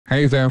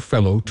Hey there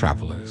fellow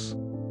travelers.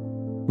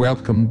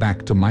 Welcome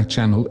back to my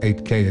channel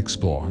 8K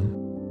Explore,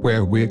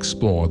 where we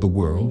explore the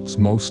world's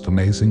most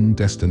amazing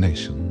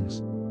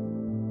destinations.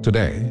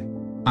 Today,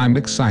 I'm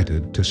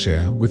excited to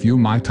share with you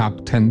my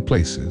top 10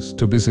 places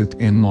to visit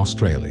in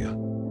Australia,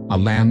 a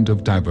land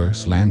of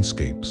diverse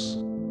landscapes,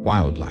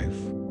 wildlife,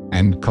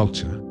 and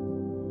culture.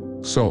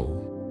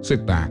 So,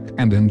 sit back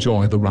and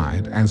enjoy the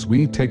ride as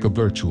we take a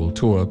virtual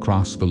tour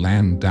across the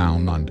land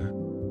down under.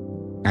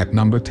 At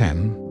number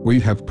 10,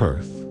 we have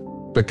Perth,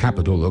 the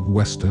capital of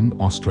Western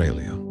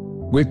Australia,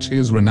 which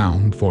is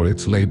renowned for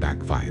its laid-back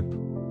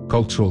vibe,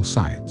 cultural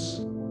sites,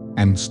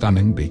 and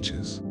stunning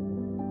beaches.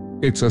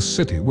 It's a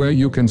city where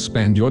you can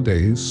spend your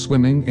days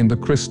swimming in the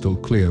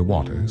crystal-clear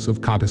waters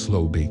of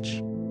Cottesloe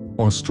Beach,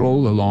 or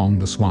stroll along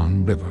the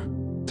Swan River,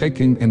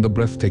 taking in the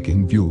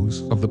breathtaking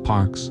views of the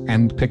parks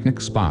and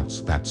picnic spots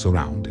that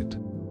surround it.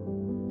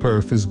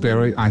 Perth is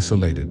very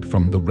isolated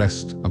from the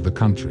rest of the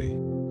country,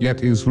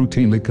 yet is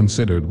routinely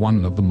considered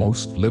one of the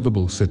most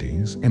livable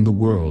cities in the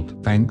world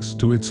thanks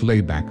to its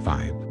laid-back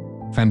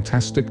vibe,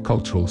 fantastic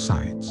cultural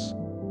sites,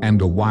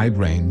 and a wide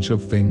range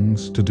of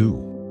things to do.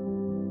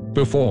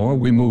 Before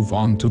we move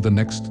on to the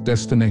next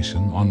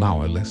destination on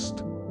our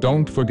list,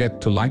 don't forget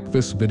to like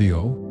this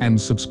video and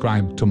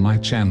subscribe to my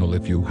channel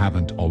if you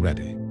haven't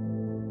already.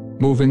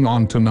 Moving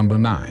on to number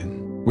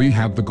 9, we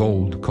have the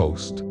Gold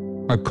Coast,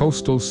 a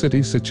coastal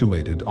city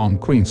situated on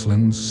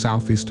Queensland's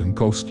southeastern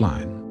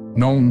coastline,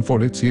 known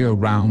for its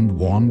year-round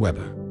warm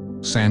weather,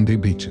 sandy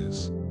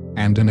beaches,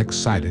 and an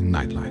exciting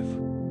nightlife.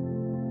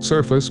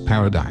 Surfers'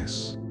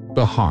 Paradise,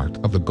 the heart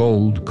of the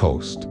Gold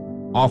Coast,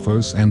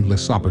 offers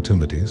endless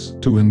opportunities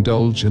to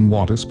indulge in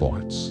water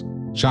sports,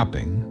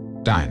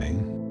 shopping,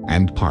 dining,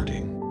 and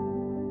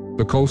partying.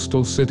 The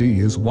coastal city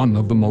is one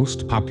of the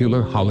most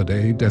popular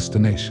holiday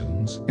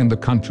destinations in the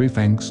country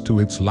thanks to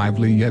its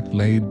lively yet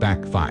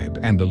laid-back vibe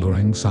and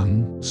alluring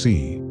sun,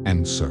 sea,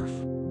 and surf.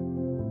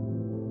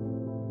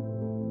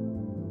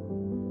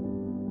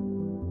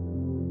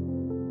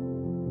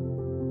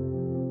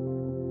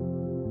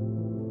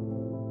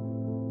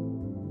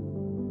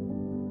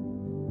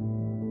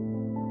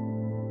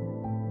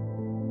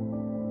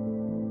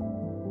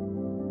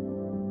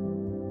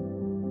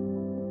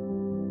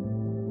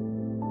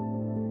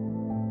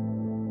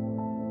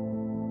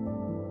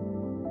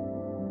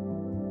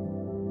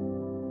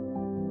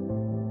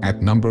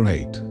 At number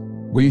 8,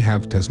 we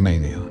have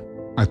Tasmania,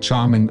 a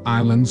charming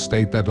island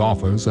state that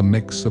offers a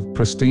mix of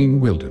pristine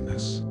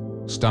wilderness,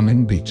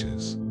 stunning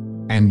beaches,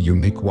 and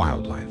unique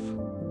wildlife.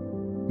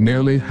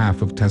 Nearly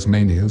half of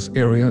Tasmania's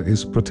area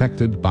is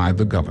protected by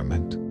the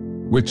government,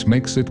 which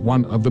makes it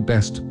one of the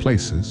best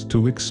places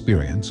to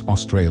experience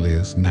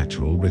Australia's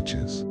natural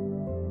riches.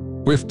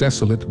 With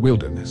desolate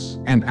wilderness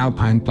and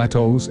alpine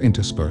plateaus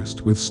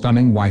interspersed with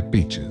stunning white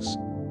beaches,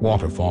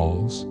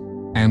 waterfalls,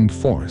 and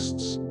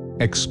forests,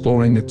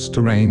 exploring its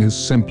terrain is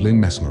simply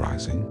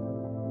mesmerizing.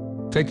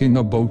 Taking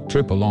a boat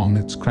trip along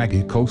its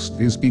craggy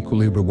coast is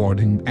equally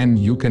rewarding, and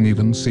you can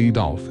even see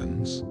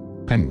dolphins,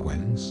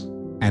 penguins,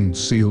 and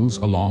seals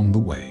along the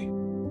way.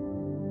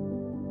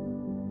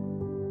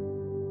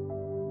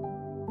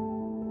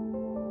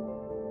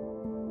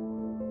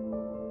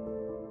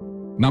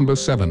 Number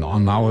 7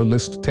 on our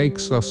list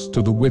takes us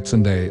to the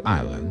Whitsunday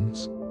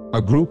Islands,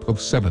 a group of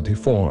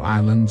 74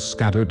 islands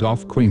scattered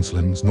off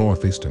Queensland's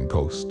northeastern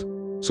coast,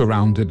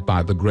 surrounded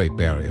by the Great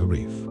Barrier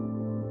Reef.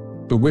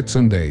 The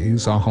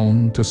Whitsundays are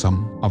home to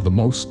some of the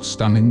most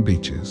stunning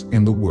beaches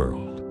in the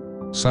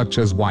world, such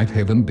as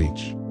Whitehaven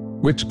Beach,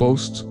 which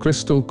boasts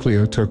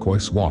crystal-clear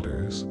turquoise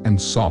waters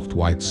and soft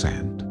white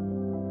sand.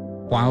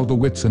 While the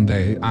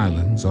Whitsunday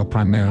Islands are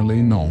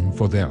primarily known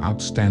for their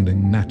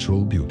outstanding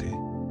natural beauty,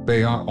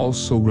 they are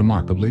also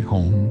remarkably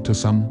home to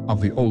some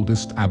of the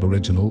oldest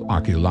Aboriginal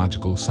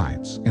archaeological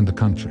sites in the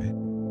country.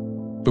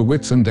 The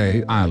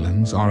Whitsunday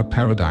Islands are a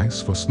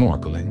paradise for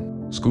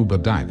snorkeling, scuba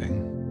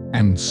diving,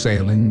 and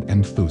sailing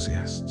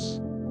enthusiasts.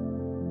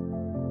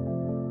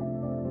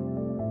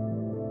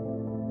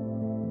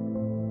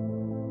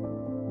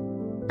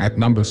 At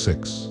number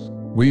 6,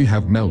 we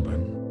have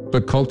Melbourne,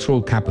 the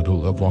cultural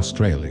capital of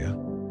Australia,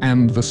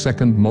 and the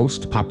second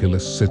most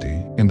populous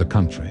city in the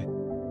country.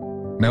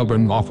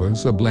 Melbourne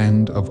offers a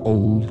blend of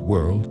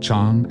old-world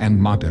charm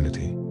and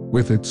modernity,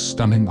 with its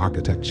stunning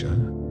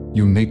architecture,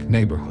 unique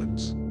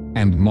neighborhoods,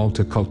 and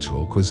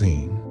multicultural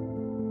cuisine.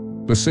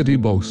 The city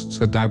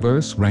boasts a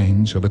diverse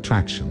range of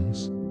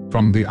attractions,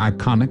 from the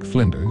iconic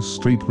Flinders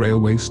Street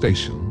Railway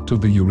Station to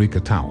the Eureka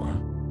Tower,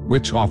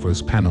 which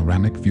offers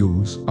panoramic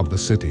views of the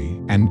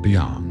city and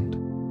beyond.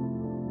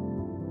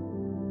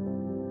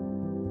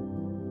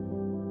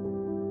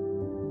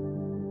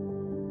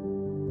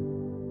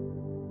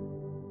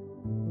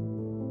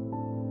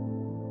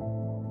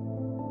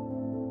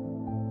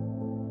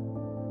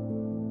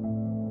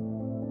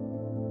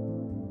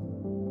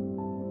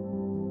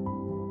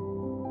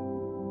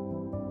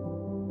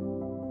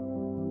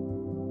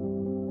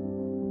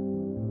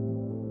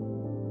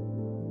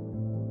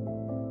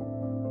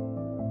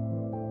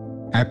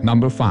 At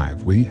number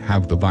 5 we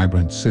have the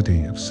vibrant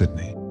city of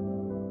Sydney.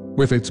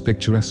 With its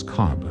picturesque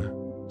harbor,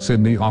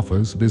 Sydney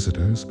offers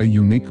visitors a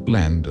unique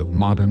blend of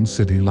modern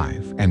city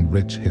life and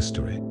rich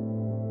history.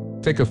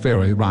 Take a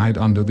ferry ride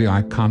under the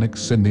iconic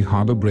Sydney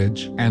Harbour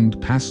Bridge and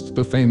past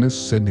the famous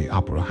Sydney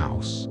Opera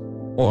House,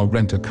 or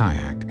rent a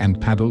kayak and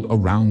paddle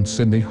around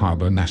Sydney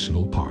Harbour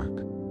National Park.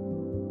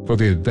 For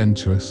the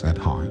adventurous at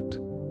heart,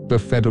 the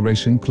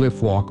Federation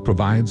Cliff Walk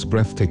provides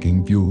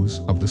breathtaking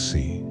views of the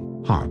sea,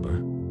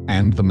 harbour,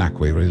 and the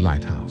Macquarie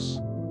Lighthouse.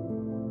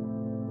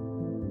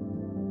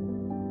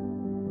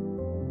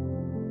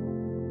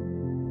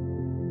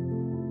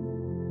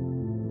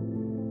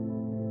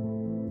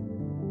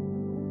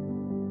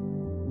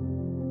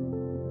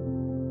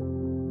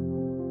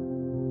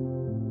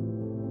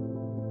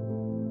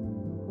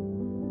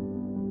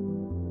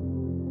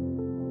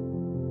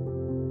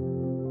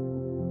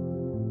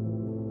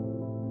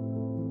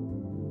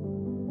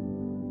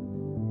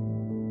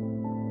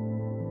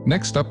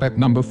 Next up at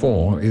number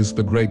 4 is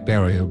the Great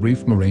Barrier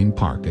Reef Marine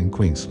Park in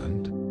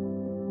Queensland.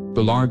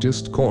 The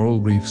largest coral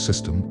reef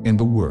system in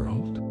the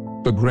world,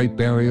 the Great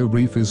Barrier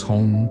Reef is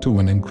home to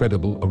an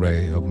incredible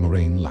array of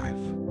marine life.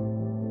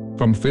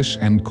 From fish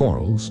and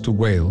corals to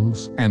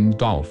whales and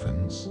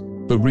dolphins,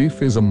 the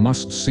reef is a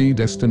must-see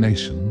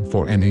destination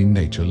for any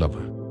nature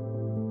lover.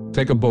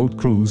 Take a boat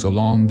cruise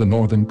along the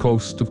northern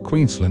coast of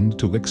Queensland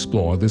to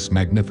explore this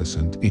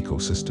magnificent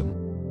ecosystem.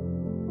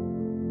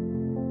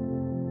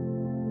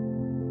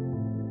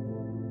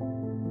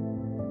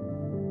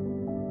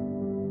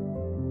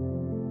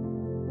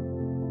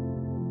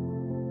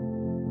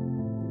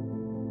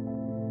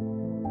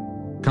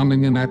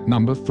 Coming in at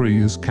number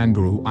 3 is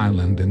Kangaroo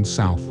Island in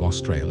South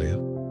Australia.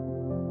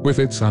 With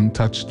its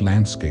untouched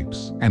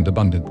landscapes and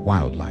abundant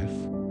wildlife,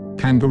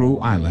 Kangaroo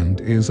Island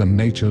is a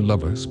nature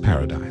lover's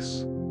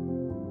paradise.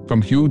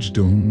 From huge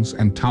dunes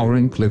and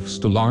towering cliffs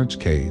to large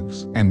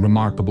caves and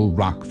remarkable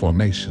rock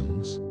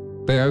formations,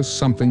 there's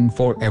something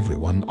for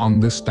everyone on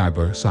this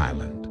diverse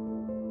island.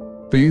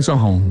 These are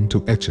home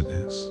to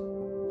echidnas,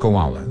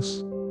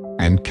 koalas,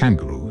 and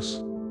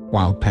kangaroos,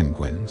 while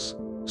penguins,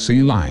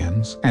 sea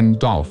lions, and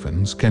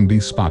dolphins can be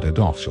spotted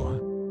offshore.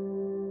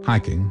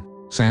 Hiking,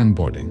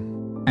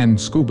 sandboarding, and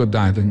scuba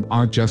diving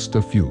are just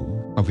a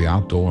few of the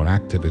outdoor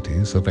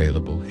activities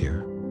available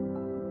here.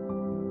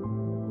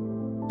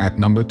 At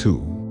number 2,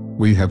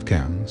 we have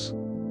Cairns.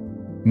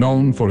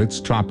 Known for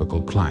its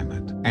tropical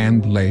climate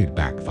and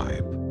laid-back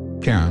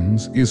vibe,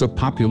 Cairns is a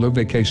popular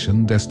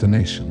vacation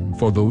destination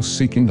for those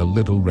seeking a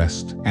little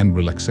rest and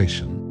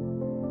relaxation.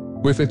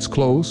 With its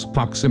close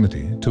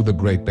proximity to the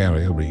Great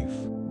Barrier Reef,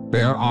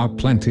 there are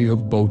plenty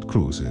of boat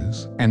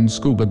cruises and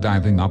scuba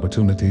diving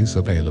opportunities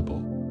available.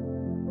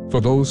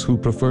 For those who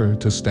prefer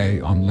to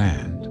stay on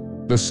land,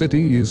 the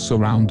city is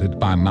surrounded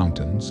by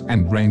mountains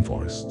and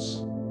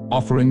rainforests,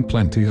 offering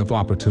plenty of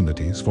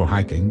opportunities for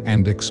hiking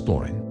and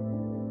exploring.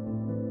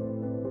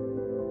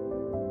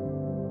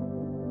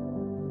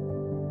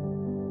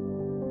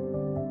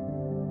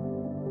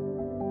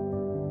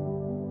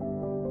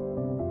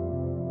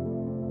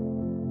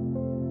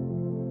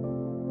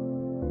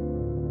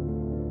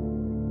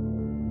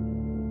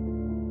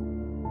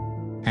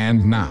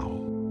 And now,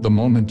 the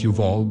moment you've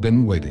all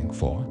been waiting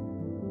for.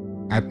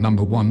 At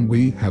number 1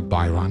 we have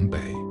Byron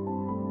Bay.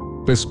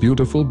 This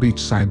beautiful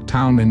beachside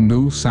town in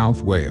New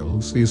South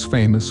Wales is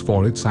famous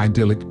for its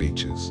idyllic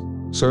beaches,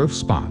 surf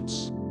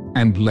spots,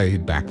 and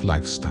laid-back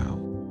lifestyle.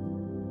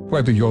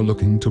 Whether you're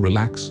looking to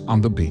relax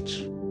on the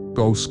beach,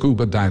 go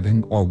scuba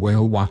diving or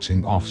whale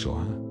watching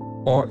offshore,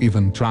 or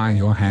even try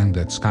your hand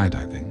at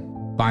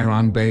skydiving,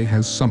 Byron Bay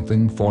has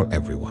something for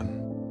everyone.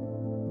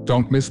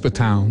 Don't miss the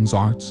town's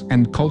arts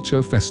and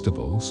culture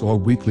festivals or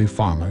weekly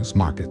farmers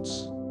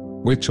markets,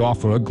 which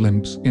offer a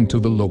glimpse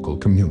into the local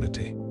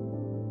community.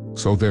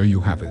 So there you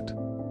have it.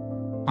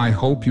 I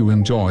hope you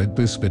enjoyed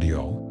this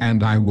video,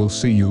 and I will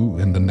see you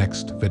in the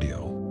next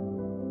video.